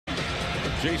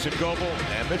Jason Goebel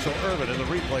and Mitchell Irvin in the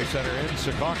replay center in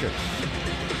Secaucus.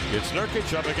 It's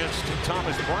Nurkic up against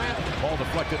Thomas Bryant. Ball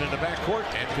deflected into backcourt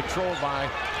and controlled by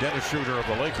Dennis Schroeder of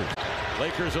the Lakers.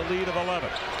 Lakers a lead of 11.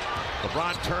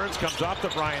 LeBron turns, comes off the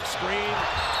Bryant screen.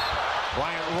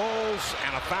 Bryant rolls,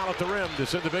 and a foul at the rim to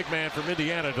send the big man from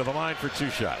Indiana to the line for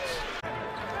 2 shots.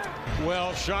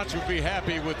 Well, Shots would be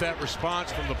happy with that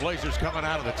response from the Blazers coming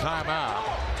out of the timeout.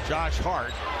 Josh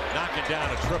Hart knocking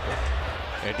down a triple.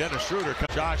 And Dennis Schroeder,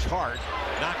 Josh Hart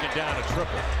knocking down a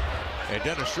triple. And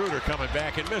Dennis Schroeder coming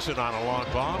back and missing on a long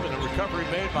bomb, and a recovery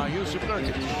made by Jusuf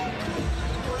Nurkic.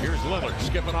 Here's Lillard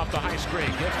skipping off the high screen,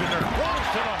 gets to Nurkic, goes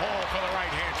to the hole for the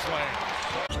right-hand slam.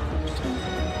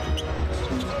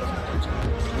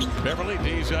 Beverly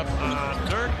D's up on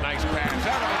Nurk, nice pass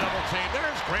out of a double team.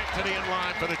 There's Grant to the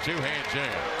inline for the 2-hand jam.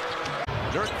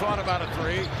 Nurk thought about a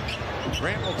 3.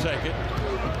 Grant will take it.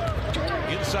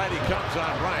 Inside he comes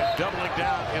on Bryant. Doubling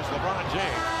down is LeBron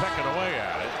James, pecking away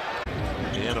at it.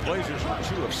 And the Blazers were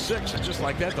 2 of 6. And just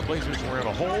like that, the Blazers were in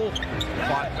a hole,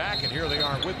 fought back, and here they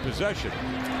are with possession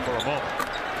for a moment.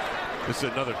 This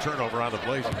is another turnover on the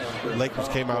Blazers. The Lakers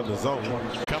came out in the zone.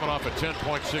 Coming off a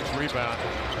 10.6 rebound,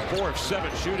 4 of 7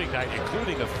 shooting night,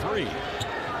 including a 3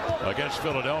 against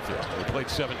Philadelphia. They played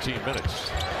 17 minutes.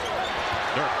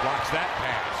 Nurk blocks that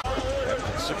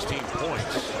pass. 16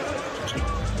 points.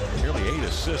 Nearly 8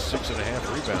 assists,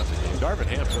 6.5 rebounds a game. Darvin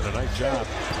Ham's done a nice job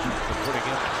of putting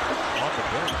him on the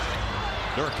bench.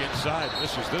 Nurk inside,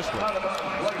 misses this one.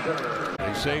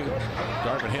 They say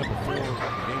Darvin Ham before the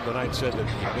game tonight said that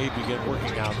he may begin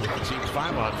working out with the team's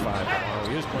 5-on-5 tomorrow.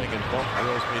 He is playing in bump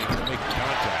drills, meaning he's making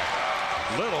contact.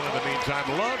 Little, in the meantime,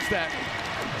 loves that.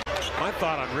 My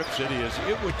thought on Rip City is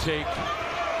it would take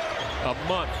a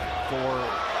month for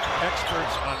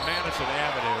experts on Madison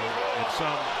Avenue and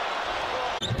some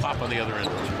pop on the other end.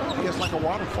 It's like a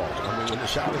waterfall. I mean, when the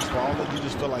shot is falling, you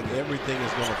just feel like everything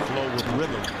is going to flow with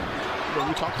rhythm. You know,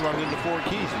 we talked about it in the 4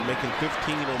 keys and making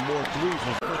 15 or more threes.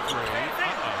 For 3.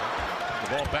 The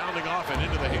ball bounding off and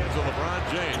into the hands of LeBron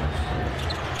James.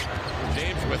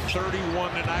 James with 31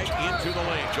 tonight into the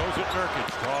lane. Goes at Nurkic,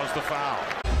 draws the foul.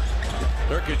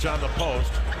 Nurkic on the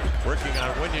post, working on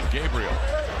Wenyen Gabriel.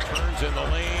 Turns in the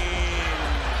lane.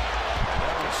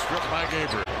 That was stripped by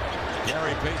Gabriel.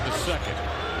 Gary Payton II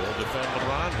will defend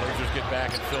LeBron. Blazers get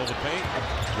back and fill the paint.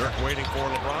 Nurk waiting for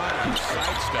LeBron. He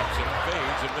sidesteps and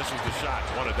fades and misses the shot.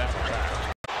 Wanted that one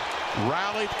back.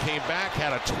 Rallied, came back,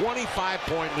 had a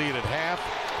 25-point lead at half,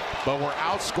 but were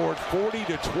outscored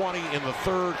 40-20 in the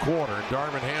 3rd quarter. And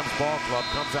Darvin Ham's ball club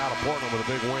comes out of Portland with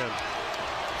a big win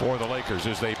for the Lakers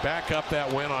as they back up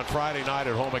that win on Friday night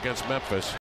at home against Memphis.